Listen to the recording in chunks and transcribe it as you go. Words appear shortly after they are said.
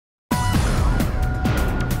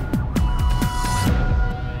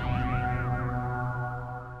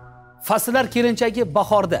Fasllar kelinchagi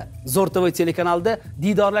bahorda Zo'r TV telekanalida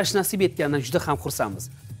diydorlash nasib etganidan juda ham xursandmiz.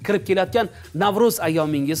 Kirib kelayotgan Navro'z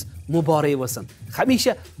ayyomingiz muborak bo'lsin.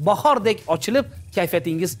 Hamisha bahordek ochilib,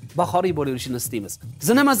 kayfiyatingiz bahoriy bo'laverishini istaymiz.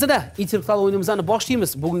 Zinama-zina intellektual o'yinimizni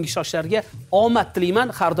boshlaymiz. Bugungi shoshlarga omad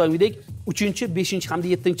tilayman. Har doimgidek 3, 5 hamda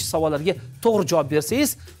 7 savollarga to'g'ri javob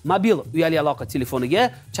bersangiz, mobil uyali aloqa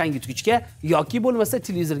telefoniga, changyutgichga yoki bo'lmasa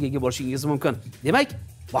televizorga ega bo'lishingiz mumkin. Demak,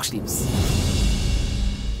 boshlaymiz.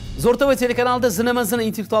 Zo'r TV telekanalida Zinama-zina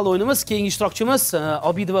intellektual o'yinimiz. Keyingi ishtirokchimiz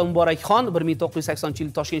Obidova Muborakxon,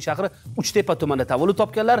 1980-yil Toshkent shahri Uchtepa tumanida tavallud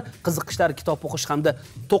topganlar. Qiziqishlari kitob o'qish hamda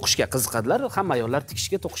to'qishga qiziqadilar. Hamma ayollar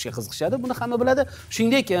tikishga, to'qishga qiziqishadi. Buni hamma biladi.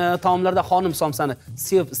 Shuningdek, taomlarda xonim somsani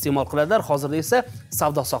sevib iste'mol qiladilar. Hozirda esa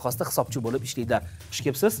savdo sohasida hisobchi bo'lib ishlaydilar. Xush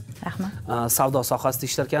kelibsiz. Rahmat. Savdo sohasida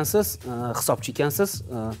ishlar ekansiz, hisobchi ekansiz.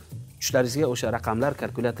 Tushlaringizga o'sha raqamlar,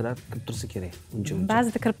 kalkulyatorlar kirib tursa kerak.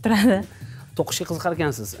 Ba'zida kirib turadi. To'qishga qiziqar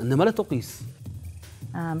ekansiz. Nimalar to'qiysiz?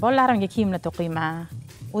 Bolalarimga kiyimlar to'qiyman.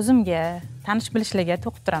 O'zimga, tanish bilishlarga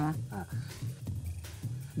to'qib turaman.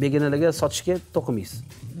 Begonalarga sotishga to'qimaysiz.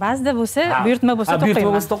 Ba'zida bo'lsa, buyurtma bo'lsa to'qiyman.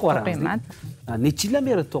 Buyurtma bo'lsa to'qiyman. Necha yildan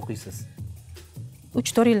beri to'qiysiz?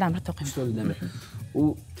 3-4 yildan beri to'qiyman. 3-4 yildan beri. U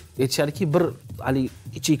aytishadiki, bir hali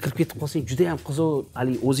ichiga kirib ketib qolsang, juda ham qiziq,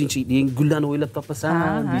 hali o'zingcha gullarni o'ylab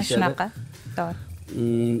topasan, deyishadi. Shunaqa. To'g'ri.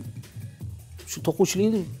 Shu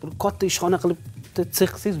to'quvchilikni bir katta ishxona qilib sex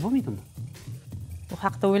qilsangiz bo'lmaydimi? Bu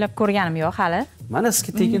haqda o'ylab ko'rganim yo'q hali. Mana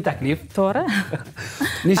sizga tekin taklif. To'g'ri.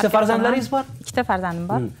 Nechta farzandlaringiz bor? 2ta farzandim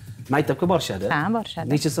bor. Maktabga borishadi? Ha, borishadi.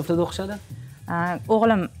 Necha sinfda o'qishadi?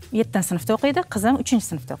 O'g'lim 7-sinfda o'qiydi, qizim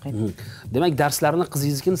 3-sinfda o'qiydi. Demak, darslarni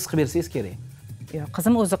qizingizga siqib bersangiz kerak. Yo'q,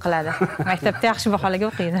 qizim o'zi qiladi. Maktabda yaxshi baholarga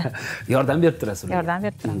o'qiydi. Yordam berib turasiz. Yordam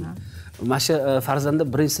berib turaman. Mana shu farzandi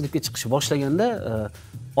 1-sinfga chiqish boshlaganda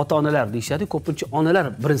ota-onalar deyshadi, ko'pincha onalar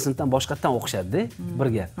 1-sinfdan boshqatdan o'qishadi-da,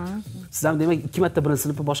 birga. Siz ham demak 2 marta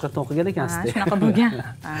 1-sinfni boshqatdan o'qigan ekansiz-da. Shunaqa bo'lgan.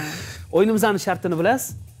 O'yinimizning shartini bilasiz?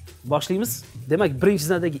 Boshlaymiz. Demak, birinchi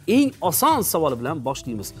zinadagi eng oson savol bilan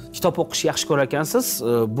boshlaymiz. Kitob o'qishni yaxshi ko'rar ekansiz,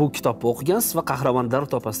 bu kitobni o'qigansiz va qahramonlar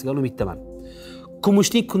topasiz degan umiddaman.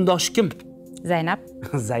 Kumushning kundoshi kim? Zaynab.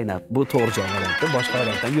 Zaynab. Bu to'g'ri javob varianti, boshqa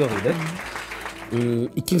variant ham yo'q edi.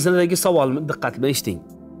 Ikkinchi zinadagi savolni diqqat bilan eshiting.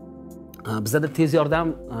 Bizda tez yordam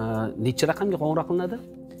necha raqamga qo'ng'iroq qilinadi?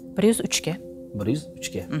 103 ga.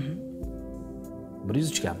 103 ga.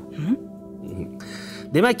 103 gami?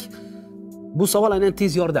 Demak, bu savol aynan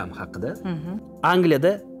tez yordam haqida.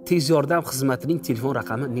 Angliyada tez yordam xizmatining telefon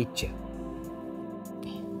raqami necha?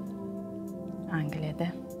 Angliyada.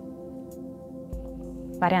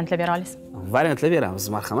 Variantlar bera olasizmi? Variantlar beramiz,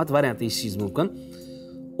 marhamat. Variantni eshitishingiz mumkin.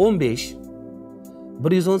 15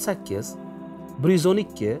 118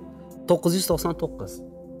 112 999.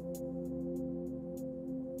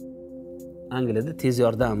 Angliyada tez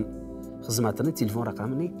yordam xizmatining telefon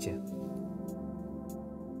raqami necha?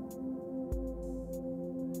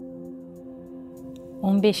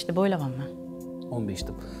 15 deb o'ylayapman. 15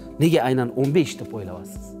 deb. Nega aynan 15 deb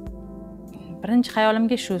o'ylayapsiz? Birinchi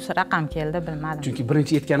xayolimga shu raqam keldi, bilmadim. Chunki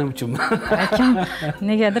birinchi yetganim uchunmi?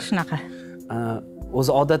 Negadir shunaqa.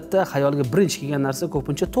 O'zi odatda xayolga birinchi kelgan narsa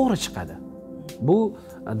ko'pincha to'g'ri chiqadi. Bu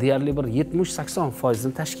deyarli bir 70-80%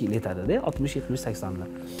 ni tashkil etadi-da, 60-70-80 dan.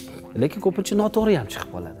 Lekin ko'pincha noto'g'ri ham chiqib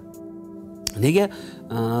qoladi. Nega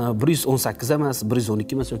 118 emas,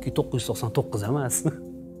 112 emas yoki 999 emas?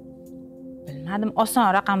 Bilmadim, oson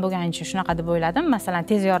raqam bo'lgani uchun shunaqa deb o'yladim. Masalan,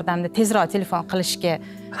 tez yordamda tezroq telefon qilishga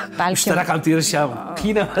balki 3 ta raqam terish ham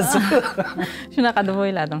qiyin emas. Shunaqa deb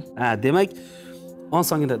o'yladim. Demak,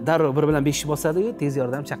 osongina darrov 1 bilan 5 bosadi, tez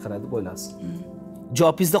yordam chaqiradi deb o'ylaysiz.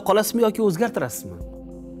 Javobingizda qolasizmi yoki o'zgartirasizmi?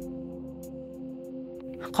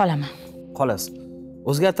 Qolaman. Qolasiz.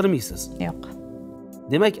 O'zgartirmaysiz? Yo'q.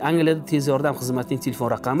 Demak, Angliyada tez yordam xizmatining telefon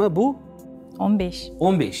raqami bu 15.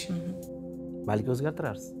 15. Balki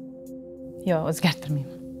o'zgartirarsiz. Yo'q,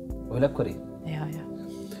 o'zgartirmayman. O'ylab ko'ring. Yo'q.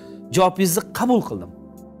 Javobingizni qabul qildim.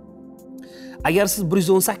 Agar siz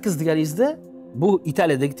 118 deganingizda, bu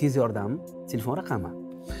Italiyadagi tez yordam telefon raqami.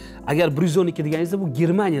 Agar 112 deganingizda, bu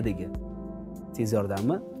Germaniyadagi tez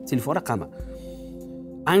yordammi telefon raqami.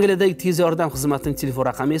 Angliyadagi tez yordam xizmatining telefon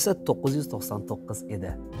raqami esa 999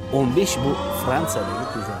 edi. 15 bu Fransiyadagi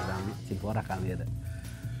tez yordam telefon raqami edi.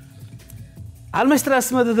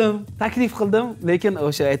 Almashtirasizmi dedim, taklif qildim, lekin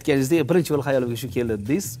o'sha aytganingizdek birinchi yo'l xayolimga shu keldi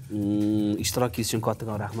dedingiz. Ishtirokingiz uchun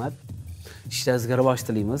kattakon rahmat. Ishlaringizga rivoj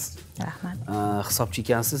tilaymiz. Rahmat. Hisobchi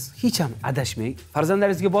ekansiz, hech ham adashmang.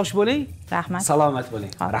 Farzandlaringizga bosh bo'ling. Rahmat. Salomat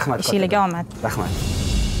bo'ling. Rahmat. Ishingizga omad. Rahmat.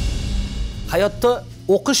 Hayotda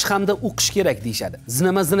o'qish hamda o'qish kerak deyishadi.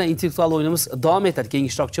 Zinama-zina intellektual o'yinimiz davom etadi. Keyingi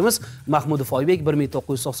ishtirokchimiz Mahmudov Oybek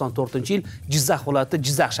 1994-yil Jizzax viloyati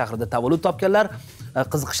Jizzax shahrida tavallud topganlar.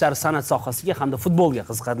 Qiziqishlari san'at sohasiga hamda futbolga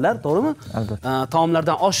qiziqadilar, to'g'rimi? Albatta.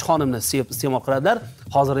 Taomlardan oshxonimni iste'mol qiladilar.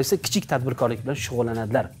 Hozir esa kichik tadbirkorlik bilan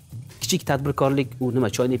shug'ullanadilar. Kichik tadbirkorlik u nima?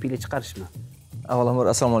 Choyni epingga chiqarishmi? Avvalambor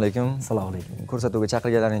assalomu alaykum. Assalomu alaykum. Ko'rsatuvga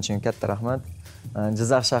chaqirganlaring uchun katta rahmat.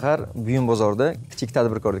 Jizzax shahar Buyum bozorida kichik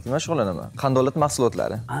tadbirkorlik bilan shug'ullanaman. Qandolat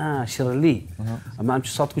mahsulotlari. Shirinlik.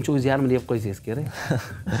 Menimcha sotguncha o'zi yarmini yeb qo'ysangiz kerak.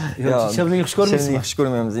 Yo'q, shirinlik xush ko'rmaysizmi? Shirinlik xush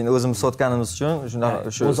ko'rmaymiz. Endi o'zimiz sotganimiz uchun shunaqa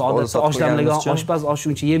o'zi odatda oshlamlagan oshpaz osh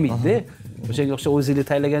shuncha yemaydi-da. O'shanga o'xshab o'zingiz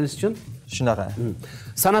tayyorlaganingiz uchun shunaqa.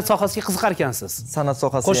 San'at sohasiga qiziqar ekansiz. San'at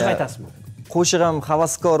sohasiga qo'shiq aytasizmi? Qo'shiq ham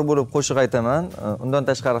havaskor bo'lib qo'shiq aytaman. Undan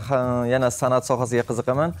tashqari yana san'at sohasiga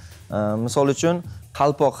qiziqaman. Misol uchun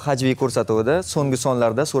Qalpoq hajviy ko'rsatuvida so'nggi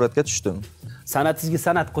sonlarda suratga tushdim. San'atingizga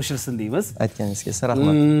san'at qo'shilsin deymiz. Aytganingiz kelsa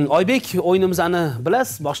rahmat. Oybek, o'yinimizni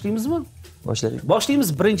bilasiz, boshlaymizmi? Boshlaylik. Boshlaymiz.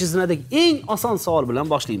 Birinchi zinadagi eng oson savol bilan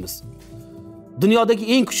boshlaymiz. Dunyodagi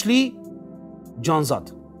eng kuchli jonzot.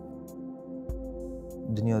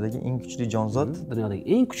 Dunyodagi eng kuchli jonzot? Dunyodagi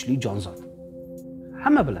eng kuchli jonzot.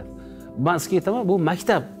 Hamma biladi. Men sizga aytaman, bu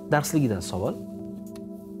maktab darsligidan savol.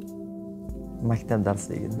 Maktab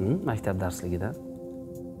darsligidan. Maktab darsligidan.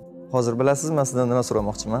 Hozir bilasiz, men sizdan nima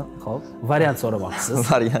so'ramoqchiman? Xo'p, variant so'ramoqchisiz.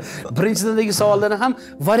 Variant. Birinchi zinadagi savollardan ham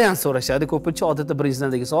variant so'rashadi. Ko'pincha odatda birinchi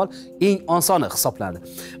zinadagi savol eng osoni hisoblanadi.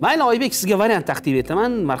 Mayli Oybek, sizga variant taqdim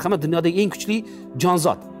etaman. Marhamat, dunyodagi eng kuchli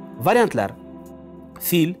jonzot. Variantlar: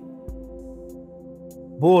 fil,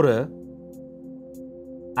 bo'ri,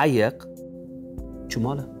 ayiq,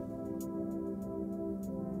 chumoli.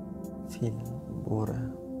 Fil, bo'ri,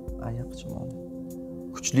 ayiq, chumoli.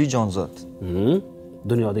 Kuchli jonzot.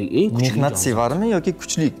 Dunyodagi eng kuchli jonzot. Mehnat sevarmi yoki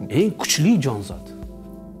kuchlikmi? Eng kuchli jonzot.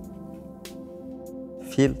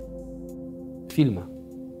 Fil. Filmi?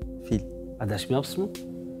 Fil. Adashmayapsizmi?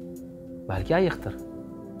 Balki ayiqdir.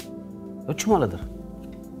 Yo chumolidir.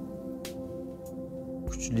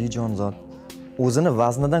 Kuchli jonzot. O'zini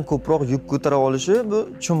vaznidan ko'proq yuk ko'tara olishi bu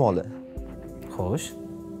chumoli. Xo'sh.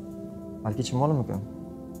 Balki chumolimikan?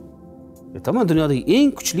 Aytaman, dunyodagi eng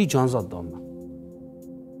kuchli jonzot domla.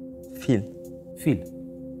 Fil. Fil.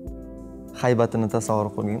 Haybatini tasavvur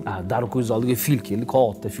qilgin. Darrov ko'z oldiga fil keldi,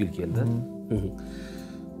 qog'otda fil keldi.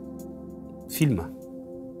 Filmi?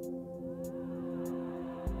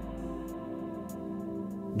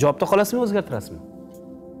 Javobda qolasizmi, o'zgartirasizmi?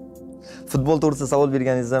 Futbol to'g'risida savol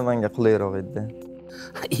berganingizda menga qulayroq edi.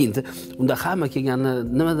 Endi unda hamma kelganini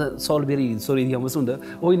nimada savol beraylik so'raydigan bo'lsa, unda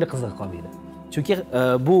o'yinda qiziq qolmaydi. Chunki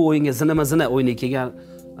bu o'yinga zinama-zina o'yiniga kelgan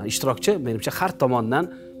ishtirokchi menimcha har tomondan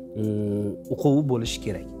o'quv bo'lishi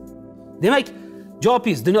kerak. Demak,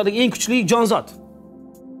 javobingiz dunyodagi eng kuchli jonzot.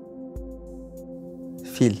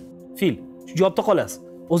 Fil. Fil. Shu javobda qolasiz.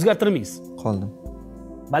 O'zgartirmaysiz. Qoldim.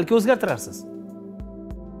 Balki o'zgartirarsiz.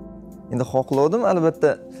 Endi xohladim, albatta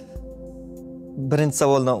birinchi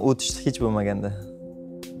savoldan o'tish hech bo'lmaganda.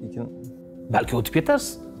 Lekin balki o'tib ketasiz.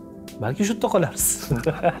 Balki shu yerda qolarsiz.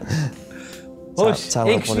 Xo'sh,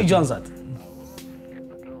 eng kuchli jonzot.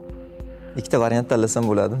 Ikkita variant tanlasam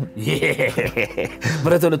bo'ladimi?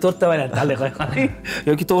 Birato'la 4 ta variant tanlay qo'ying.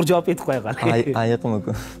 Yoki to'g'ri javob aytib qo'ya qoling.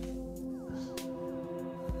 Ayiqmi-ku?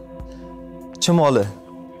 Chumoli.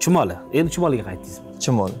 Chumoli. Endi chumoliga qaytdingizmi?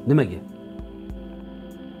 Chumoli. Nimaga?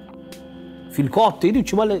 Fil katta edi,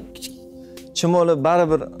 chumoli kichik. Chumoli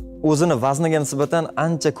baribir o'zini vazniga nisbatan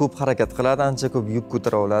ancha ko'p harakat qiladi, ancha ko'p yuk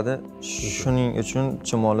ko'tara oladi. Shuning uchun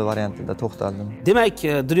chumoli variantida to'xtaldim. Demak,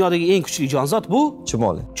 dunyodagi eng kuchli jonzot bu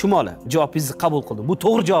chumoli. Chumoli. Javobingizni qabul qildim. Bu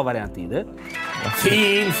to'g'ri javob varianti edi.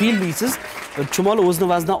 Fil deysiz. Chumoli o'zini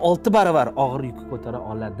vaznidan 6 baravar og'ir yuk ko'tara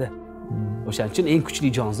oladi. O'shaning uchun eng kuchli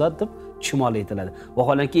jonzot deb chumoli aytiladi.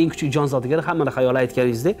 Vaholanki eng kuchli jonzot degan hammani xayol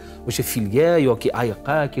aytganingizdek, o'sha filga yoki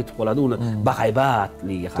ayiqqa ketib qoladi, uni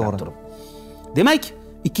bahaybatligiga qarab turib. Demak,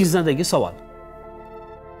 ikkinchidagi savol.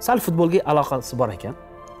 Sal futbolga aloqasi bor ekan.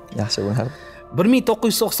 Yaxshi bo'lardi.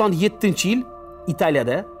 1997-yil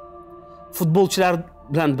Italiyada futbolchilar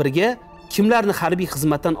bilan birga kimlarni harbiy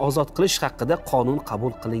xizmatdan ozod qilish haqida qonun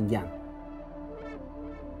qabul qilingan?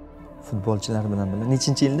 Futbolchilar bilan birga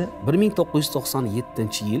nechinchi yilda?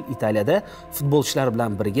 1997-yil Italiyada futbolchilar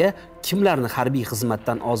bilan birga kimlarni harbiy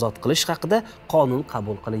xizmatdan ozod qilish haqida qonun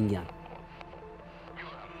qabul qilingan?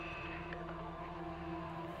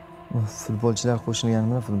 Futbolchilar qo'shilgani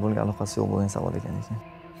bilan futbolga aloqasi yo'q bo'lgan savol ekan.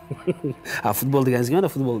 Ha, futbol deganingizga mana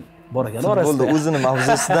futbol bor ekan orasida. Futbolda o'zini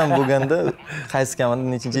mavzusidan bo'lganda qaysi komanda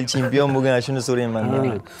nechinchi yil chempion bo'lgan shuni so'rayman.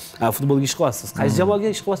 Ha, futbolga ish qilyapsiz. Qaysi jamoaga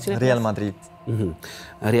ish qilyapsiz? Real Madrid.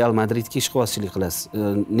 Real Madridga ish qilyapsizlik qilasiz.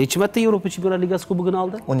 Necha marta Yevropa Chempionlar Ligasi kubogini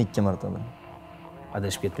oldi? 12 marotaba.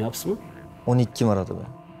 Adashib ketmayapsizmi? 12 marotaba.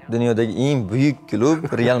 Dunyodagi eng buyuk klub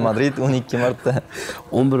Real Madrid 12 marta.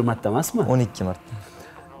 11 marta emasmi? 12 marta.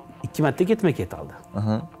 2 marta ketma-ket oldi.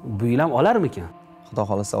 Bu yil ham olarmikan? Xudo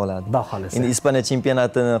xolasa oladi. Xudo xolasa. Endi Ispaniya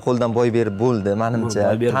chempionatini qo'ldan boy berib bo'ldi, menimcha.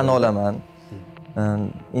 Tan olaman.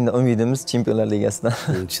 Endi umidimiz Chempionlar Ligasidan.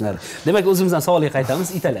 Tushunarli. Demak, o'zimizdan savolga qaytamiz.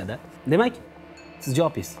 Italiyada. Demak, siz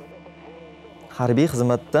javobingiz. Harbiy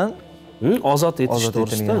xizmatdan ozod etish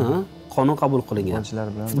to'g'risida qonun qabul qilingan.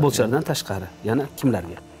 Futbolchilardan tashqari, yana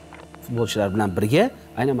kimlarga? Futbolchilar bilan birga,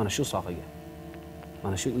 aynan mana shu sohaga.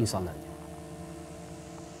 Mana shu insonlarga.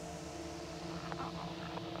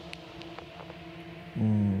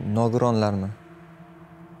 Nogironlarmi?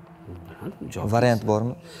 Variant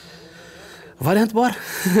bormi? Variant bor.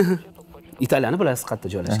 Italiyani bilasiz qayerda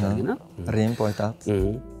joylashganligini? Rim poytaxt.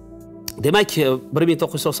 Demak,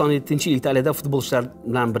 1997-yil Italiyada futbolchilar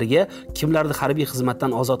bilan birga kimlarni harbiy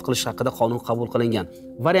xizmatdan ozod qilish haqida qonun qabul qilingan.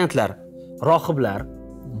 Variantlar: rohiblar,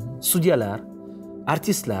 sudyalar,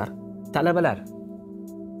 artistlar, talabalar.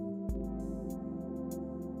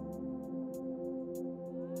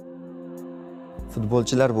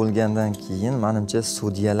 Futbolchilar bo'lgandan keyin menimcha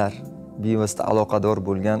sudyalar bevosita aloqador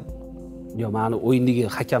bo'lgan. Yo, ma'ni o'yindagi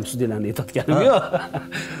hakam sudyalarni aytayotganim yo'q.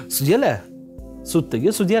 Sudyalar, suddagi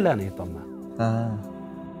sudyalarni aytayapman.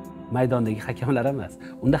 Maydondagi hakamlar emas.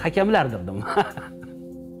 Unda hakamlar dedim.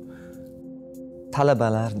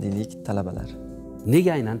 Talabalar deylik, talabalar.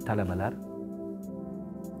 Nega aynan talabalar?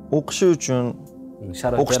 O'qishi uchun,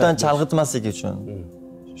 o'qishdan chalg'itmaslik uchun.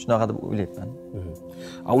 Shunaqa deb o'ylayman.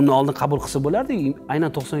 Undan oldin qabul qilsa bo'lardi, aynan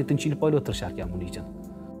 97-yil poyda o'tirishar ekan buning uchun.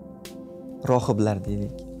 Rohiblar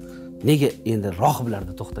deylik. Nega endi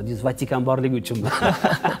rohiblarda to'xtadingiz? Vatikan borligi uchunmi?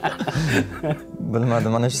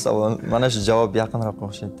 Bilmadim, mana shu savol, mana shu javob yaqinroq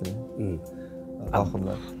o'xshaydi.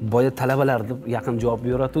 Rohiblar. Boya talabalar deb yaqin javob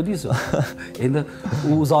beratdingiz-ku. Endi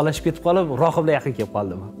u uzoqlashib ketib qolib, rohiblar yaqin kelib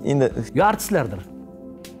qoldimi? Endi yo artistlardir,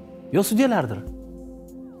 yo sudyalardir.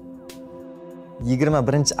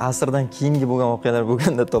 21-asrdan keyingi bo'lgan voqealar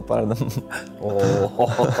bo'lganda topardim.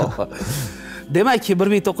 Demak,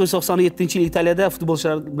 1997-yil Italiyada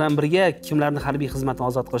futbolchilar bilan birga kimlarni harbiy xizmatdan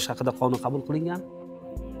ozod qilish haqida qonun qabul qilingan?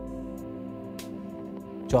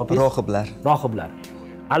 Javobingiz? Rohiblar. Rohiblar.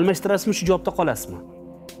 Almashtirasizmi, shu javobda qolasizmi?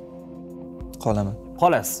 Qolaman.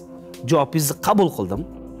 Qolasiz. Javobingizni qabul qildim,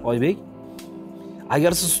 Oybek.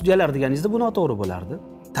 Agar siz sudyalar deganingizda bu noto'g'ri bo'lardi.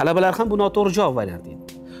 Talabalar ham bu noto'g'ri javob varianti edi.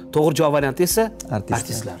 To'g'ri javob varianti esa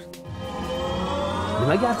artistlar.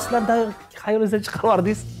 Nimaga artistlardan xayolingizdan chiqarib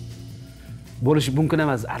yubordingiz? Bo'lishi mumkin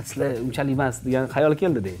emas, artistlar unchalik emas degan xayol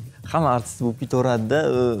keldi-da. Hamma artist bo'lib ketaveradi-da.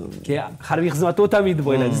 Keyin harbiy xizmatda o'tamaydi deb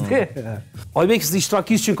o'yladingiz-da. Oybek, sizning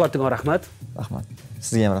ishtirokingiz uchun kattakon rahmat. Rahmat.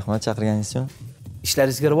 Sizga ham rahmat chaqirganingiz uchun.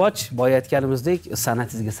 Ishlaringizga rivoj, boya aytganimizdek,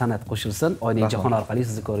 san'atingizga san'at qo'shilsin. Oyning jahon orqali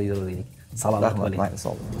sizni ko'rib yuraveraylik. Salomat bo'ling.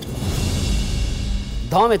 Sog' bo'ling.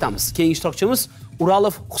 Davom etamiz. Keyingi ishtirokchimiz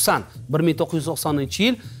Uralov Husan,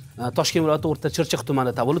 1990-yil Toshkent viloyati O'rta Chirchiq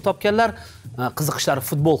tumanida tavallud topganlar. Qiziqishlari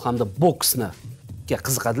futbol hamda boksni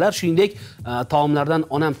qiziqadilar. Shuningdek, taomlardan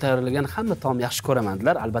onam tayyorlagan hamma taom yaxshi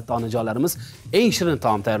ko'ramandilar. Albatta, onajonlarimiz eng shirin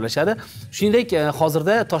taom tayyorlashadi. Shuningdek,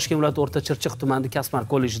 hozirda Toshkent viloyati O'rta Chirchiq tumanida Kasmar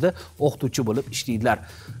kollejida o'qituvchi bo'lib ishlaydilar.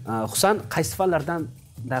 Husan, qaysi fanlardan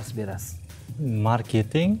dars berasiz?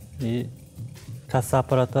 Marketing, kassa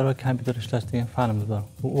apparatlar va kompyuter ishlash degan fanimiz bor.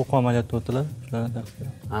 Bu o'quv amaliyoti o'tiladi, shulardan dars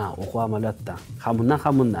beramiz. O'quv amaliyotdan. Ham bundan,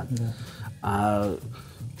 ham bundan.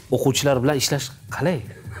 O'quvchilar bilan ishlash qalay?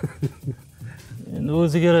 Endi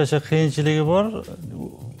o'ziga yarasha qiyinchiligi bor.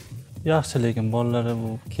 Yaxshi, lekin bolalar bu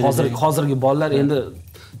hozirgi bolalar endi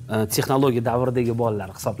texnologiya davridagi bolalar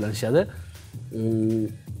hisoblanishadi.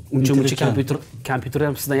 Uncha kompyuter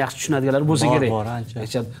ham sizdan yaxshi tushunadiganlar bo'lsa kerak. Bor,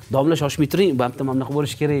 ancha. Domla shoshmay turing, bamta mamnaqa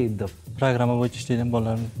bo'lish kerak deb. Programma bo'yicha ishlaydigan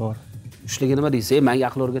bolalarimiz bor. Shularga nima deysiz? Menga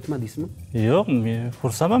aql o'rgatma deysizmi? Yo'q, men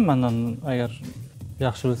xursandman mendan, agar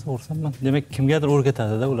yaxshi bo'lsa xursandman. Demak, kimgadir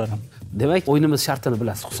o'rgatadi-da ular ham. Demak, o'yinimiz shartini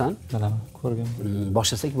bilasiz, Husan? Bilaman, ko'rganman.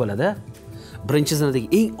 Boshlasak bo'ladi. Birinchi zinadagi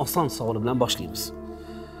eng oson savol bilan boshlaymiz.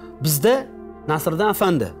 Bizda Nasriddin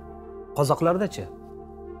afandi, qozoqlarda-chi?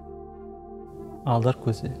 Aldar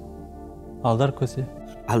ko'sa. Aldar ko'sa.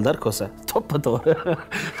 Aldar ko'sa. To'ppa-to'g'ri.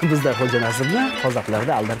 Bizda Xo'ja Nasriddin,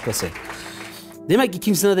 qozoqlarda Aldar ko'sa. Demak,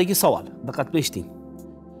 ikkinchi zinadagi savol. Diqqat bilan eshiting.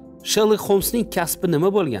 Sherlok Holmsning kasbi nima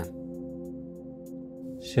bo'lgan?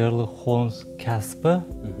 Sherlok Holmes kasbi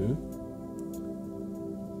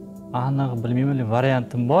aniq bilmayman,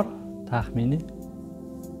 variantim bor, taxminiy.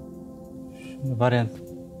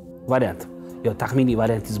 Variant. Yo, taxminiy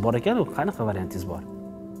variantingiz bor ekan, qanaqa variantingiz bor?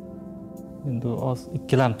 Endi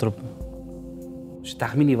ikkilanib turibman. Shu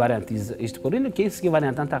taxminiy variantingizni eshitib ko'ring, keyin sizga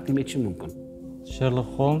variantdan taqdim etishim mumkin. Sherlock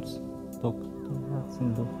Holmes, doktor Watson,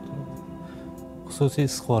 doktor. Xususiy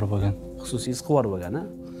isqvor bo'lgan. Xususiy isqvor bo'lgan, ha?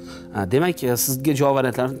 Demak, sizga javob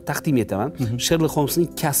variantlarini taqdim etaman. Sherlock Holmesning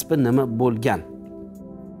kasbi nima bo'lgan?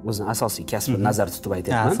 O'zini asosiy kasbini nazarda tutib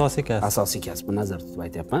aytyapman. Asosiy kasb. Asosiy kasbini nazarda tutib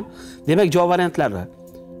aytyapman. Demak, javob variantlari: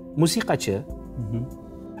 musiqachi,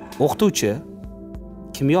 o'qituvchi,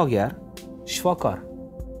 kimyogar, shifokor.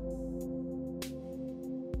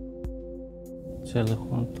 Sherlock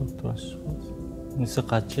Holmes, doktor,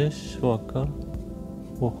 musiqachi, shifokor,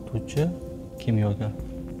 o'qituvchi, kimyogar.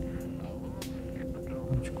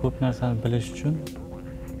 Ko'p narsani bilish uchun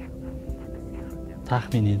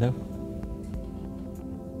taxminiyda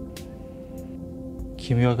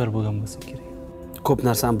kimyogar bo'lgan bo'lsa kerak. Ko'p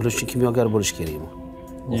narsani bilish uchun kimyogar bo'lish kerakmi?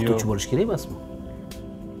 O'qituvchi bo'lish kerak emasmi?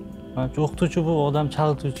 Menimcha o'qituvchi bu odam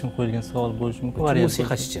chalg'ituvchi uchun qo'yilgan savol bo'lishi mumkin.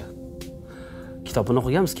 Musiqachicha. Kitobini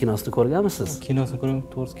o'qiganmisiz, kinosini ko'rganmisiz? Kinosini ko'rgan,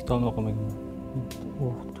 to'g'risi kitobni o'qimaganman.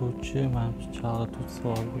 O'qituvchi, menimcha chalg'ituvchi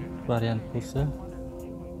savol variant bo'lsa,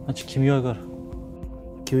 menimcha kimyogar.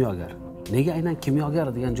 Kimyogar. Nega aynan kimyogar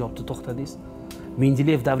degan javobda to'xtadingiz?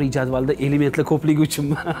 Mendeleyev davriy jadvalda elementlar ko'pligi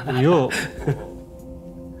uchunmi? Yo'q.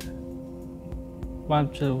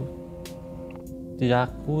 Menimcha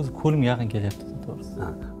o'zi qo'limga yaqin kelyapti, to'g'risi.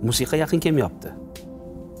 Musiqa yaqin kelmayapti.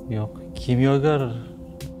 Yo'q, kimyogar,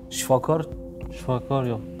 shifokor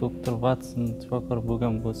yo'q. Doktor Watson shifokor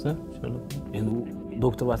bo'lgan bo'lsa, endi u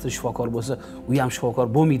doktor Watson shifokor bo'lsa, u ham shifokor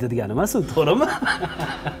bo'lmaydi degani emas, to'g'rimi?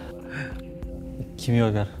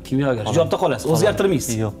 Kimyogar. Javobda qolasiz,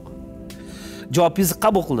 o'zgartirmaysiz. Yo'q. Javobingizni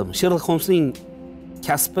qabul qildim. Sherlock Holmesning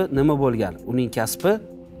kasbi nima bo'lgan? Uning kasbi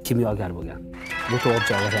kimyogar bo'lgan. Bu to'g'ri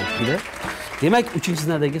javob edi. Demak,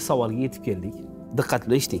 3-zinadagi savolga yetib keldik. Diqqat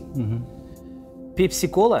bilan eshiting. Pepsi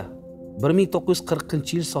Cola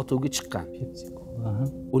 1940-yil sotuvga chiqqan. Pepsi Cola.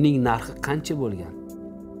 Uning narxi qancha bo'lgan?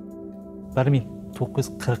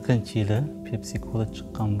 1940-yili Pepsi Cola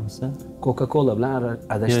chiqqan bo'lsa, Coca-Cola bilan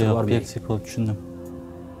adashtirib yubormang. Pepsi Cola tushundim.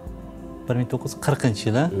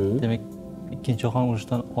 1940-yili, demak, Ikkinchi jahon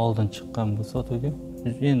urushidan oldin chiqqan bo'lsa, sotuvga,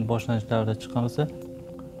 endi boshlanishlarida chiqqan bo'lsa,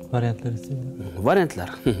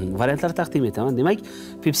 variantlar taqdim etaman. Demak,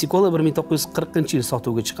 Pepsi Cola 1940-yil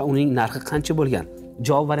sotuvga chiqqan, uning narxi qancha bo'lgan?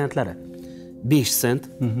 Javob variantlari: 5 sent,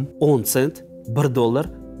 10 sent, 1 dollar,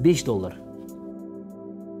 5 dollar.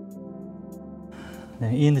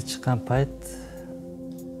 Endi chiqqan payt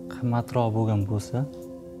qimmatroq bo'lgan bo'lsa,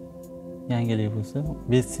 yangilik bo'lsa,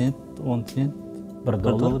 5 sent, 10 sent, 1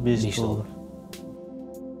 dollar, 5 dollar.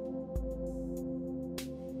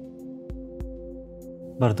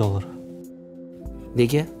 $1.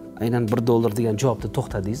 Nega aynan 1 dollar degan javobda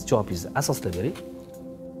to'xtadingiz? Javobingizni asoslab bering.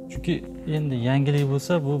 Chunki endi yangilik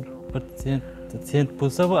bo'lsa, bu 1 sent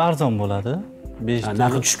bo'lsa, bu arzon bo'ladi. 5 dollar.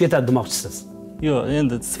 Narxi tushib ketadi demoqchisiz. Yo'q,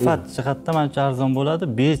 endi sifat jihatdan menimcha arzon bo'ladi.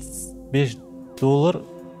 5 dollar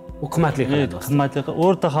u qimmatli qiladi. Qimmatli.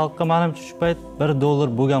 O'rta xalqqa menimcha shu payt 1 dollar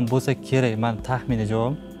bo'lgan bo'lsa kerak. Men taxminiy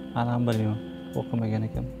javobim, men ham bilmayman. O'qimagan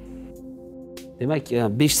ekan. Demak,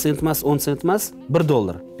 5 sent emas, 10 sent emas, 1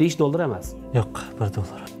 dollar. 5 dollar emas. Yo'q, 1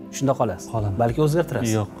 dollar. Shunda qolasiz. Balki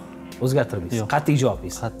o'zgartirasiz. Yo'q. O'zgartirmaysiz. Qat'iy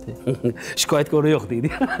javobingiz. Qat'iy. Shikoyatga o'rin yo'q deydi.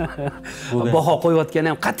 Baho qo'yayotgani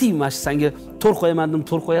ham qat'iy, mana shu senga 4 qo'yaman dedim,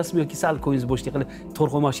 4 qo'yasizmi yoki sal ko'zingiz bo'shlik qilib 4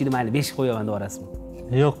 qo'ymoqchi edi, mayli 5 qo'yaman deb orasizmi?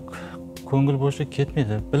 Yo'q, ko'ngil bo'shlik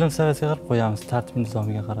ketmaydi. Bilim saviyasiga qarab qo'yamiz, tartib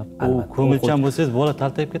nizomiga qarab. U ko'ngilchan bo'lsangiz, bola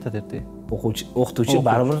taltayib ketadi ertaga. O'qituvchi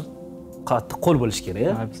baribir qattiq qo'l bo'lish kerak,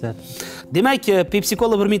 a? Обязательно. Demak, Pepsi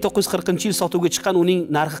Cola 1940-yil sotuvga chiqqan, uning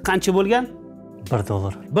narxi qancha bo'lgan? 1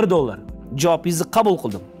 dollar. 1 dollar. Javobingizni qabul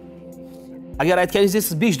qildim. Agar aytganingizdek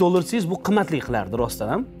siz 5 dollar desangiz, bu qimmatli qilardi rostdan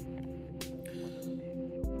ham.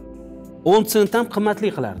 10 sent ham qimmatli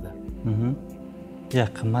qilardi. Ya,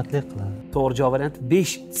 qimmatli qiladi. To'g'ri javob variant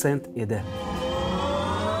 5 sent edi.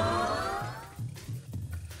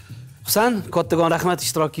 Husan, kattagon rahmat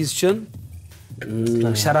ishtirokingiz uchun.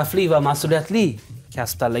 Sharafli va mas'uliyatli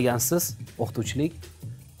kasb tanlagansiz, o'qituvchilik.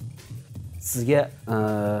 Sizga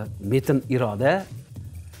metin iroda,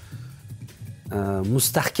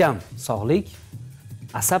 mustahkam sog'lik,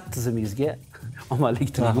 asab tizimingizga omonlik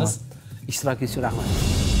tilaymiz. Ishtirokingiz uchun rahmat.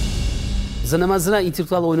 Zinama-zina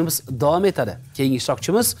intellektual o'yinimiz davom etadi. Keyingi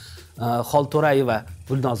ishtirokchimiz Xolto'rayeva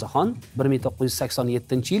Gulnozaxon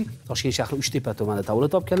 1987-yil Toshkent shahri Uchtepa tumanida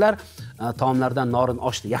tavallud topganlar. Taomlardan norin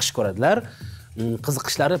oshni yaxshi ko'radilar.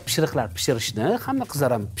 qiziqishlari pishiriqlar pishirishni, hamma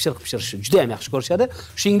qizlar ham pishiriq pishirishni juda ham yaxshi ko'rishadi.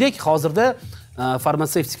 Shuningdek, hozirda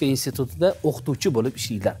farmatsevtika institutida o'qituvchi bo'lib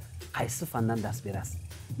ishlaydilar. Qaysi fandan dars berasiz?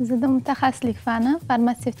 Bizda mutaxassislik fani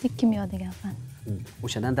farmatsevtik kimyo degan fan.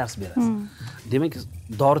 O'shadan dars berasiz. Demak,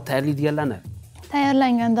 dori tayyorlaydiganlarni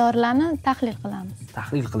Tayyorlangan dorilarni tahlil qilamiz.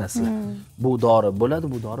 tahlil qilasizlar. Bu dori bo'ladi,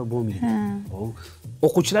 bu dori bo'lmaydi.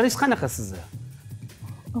 O'quvchilaringiz qanaqa sizni?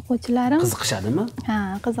 O'quvchilarim Qiziqishadimi? ha,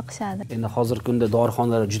 qiziqishadi. Endi hozirgi kunda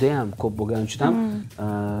dorixonalar juda ham ko'p bo'lgani uchun ham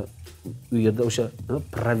u yerda o'sha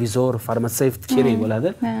provizor, farmatsevt kerak bo'ladi.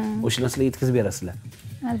 O'sha narsalarga yetkazib berasizlar.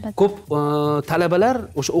 Albatta. Ko'p talabalar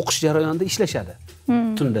o'sha o'qish jarayonida ishlashadi.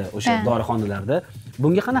 Tunda o'sha dorixonalarda.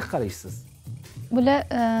 Bunga qanaqa qaraysiz? Bular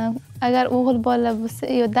agar o'g'il bola bo'lsa,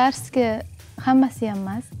 darsga hammasi ham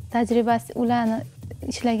emas, tajribasi ularni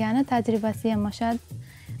ishlagani tajribasi ham oshadi.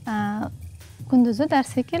 Kunduzi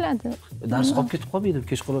darsga keladi. Dars qolib ketib qolmaydi.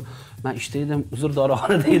 Kechqurun men ishda edim, uzr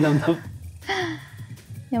dorixonada edim deb.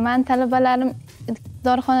 Men talabalarim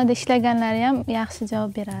dorixonada ishlaganlari ham yaxshi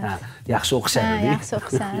javob beradi. Ha, yaxshi o'qishadi. Ha, yaxshi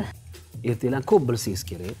o'qishadi. Ertadan ko'p bilsangiz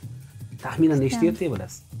kerak. Taxminan nechta ertak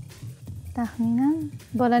bilasiz? Taxminan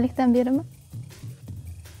bolalikdan berimi?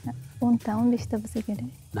 10 ta, 15 ta bo'lsa kerak.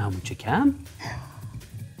 Namuncha kam?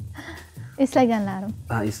 Eslaganlarim.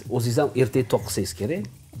 Ha, o'zingiz ham ertak to'qisangiz kerak.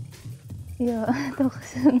 Yo'q,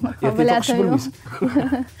 to'qishni qobiliyatim yo'q.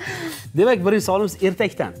 Demak, birinchi savolimiz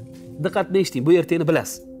ertakdan. Diqqat bilan eshiting, bu ertakni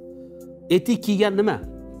bilasiz. Etik kiygan nima?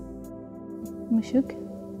 Mushuk.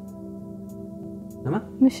 Nima?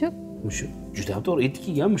 Mushuk. Mushuk. Juda ham to'g'ri, etik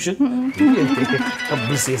kiygan mushuk.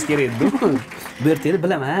 Bilsangiz kerak edi. Bu ertakni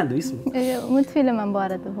bilaman deysizmi? Multfilm ham bor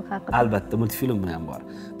edi bu haqida. Albatta, multfilm ham bor.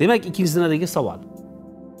 Demak, ikkinchi zinadagi savol.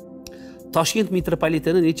 Toshkent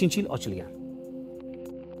metropoliteni nechinchi yil ochilgan?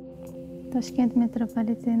 Toshkent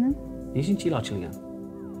metropoliteni Nechinchi yil ochilgan?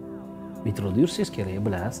 Metroda yursangiz kerak,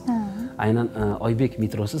 bilasiz. Aynan Oybek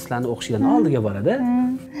metrosi sizlarni o'qishdan oldiga boradi.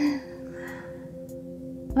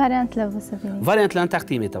 variantlar bo'lsa bering. Variantlarni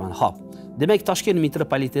taqdim etaman. Xo'p. Demak, Toshkent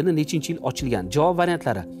metropoliteni nechinchi yil ochilgan? Javob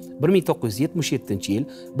variantlari: 1977-yil,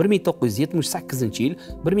 1978-yil,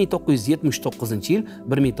 1979-yil,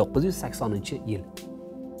 1980-yil.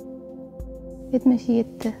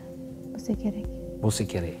 77 bo'lsa kerak. Bo'lsa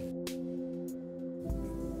kerak.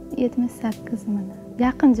 78 mana.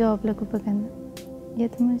 Yaqin javoblar ko'p ekanda.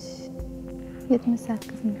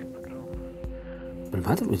 78 mi?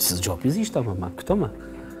 Bilmadim, siz javobingizni eshitaman, men kutaman.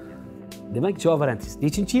 Demak, javob variantingiz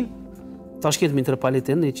nechinchi yil? Toshkent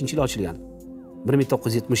metropoliteni nechinchi yil ochilgan?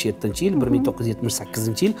 1977-yil,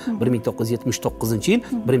 1978-yil, 1979-yil,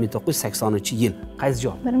 1980-yil. Qaysi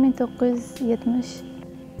javob?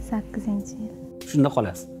 1978-yil. Shunda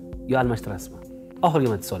qolasiz. Yo almashtirasizmi? Oxirgi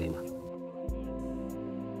marta so'rayman.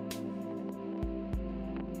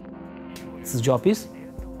 Siz javobingiz?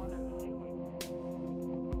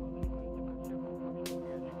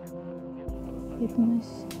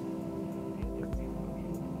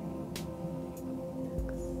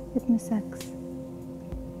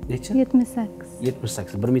 Necha? 78.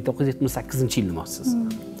 78. 1978-yil demoqchisiz.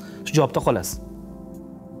 Shu javobda qolasiz.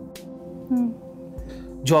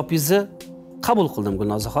 Javobingizni qabul qildim,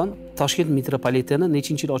 Gulnozaxon. Toshkent metropoliteni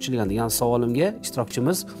nechinchi yil ochilgan degan savolimga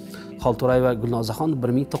ishtirokchimiz Xolto'rayeva Gulnozaxon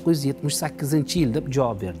 1978-yil deb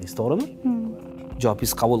javob berdingiz, to'g'rimi?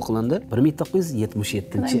 Javobingiz qabul qilindi.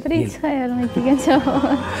 1977-yil. Birinchi xayolimga kelgan javob.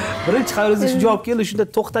 Birinchi xayolingizga shu javob keldi, shunda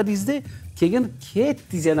to'xtadingiz-da, keyin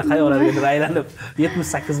ketdingiz yana xayolingizga aylanib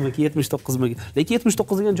 78miki, 79miki. Lekin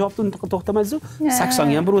 79 degan javobda to'xtamaysiz-ku.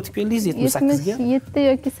 80 ga ham bir o'tib keldingiz, 78 ga. 77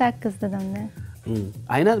 yoki 8 dedim-da.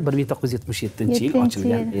 Aynan 1977-yil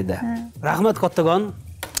ochilgan edi. Rahmat kattakon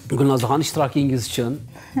Gulnozaxon ishtirokingiz uchun.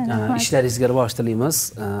 Ishlaringizga rivoj tilaymiz.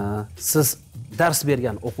 Siz dars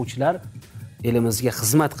bergan o'quvchilar elimizga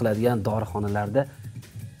xizmat qiladigan dorixonalarda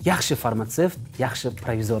yaxshi farmatsevt, yaxshi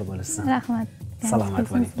provizor bo'lsin. Rahmat. Salomat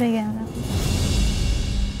bo'ling. Rahmat.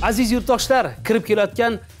 Aziz yurtdoshlar, kirib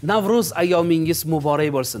kelayotgan Navruz ayyomingiz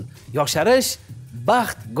muborak bo'lsin. Yosharish,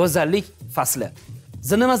 baxt, go'zallik fasli.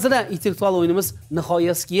 Zinama-zina intellektual o'yinimiz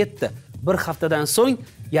nihoyasiga yetdi. Bir haftadan so'ng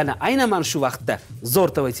yana aynan mana shu vaqtda ZO'R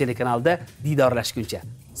TV telekanalida didorlashguncha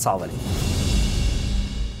sog' bo'ling.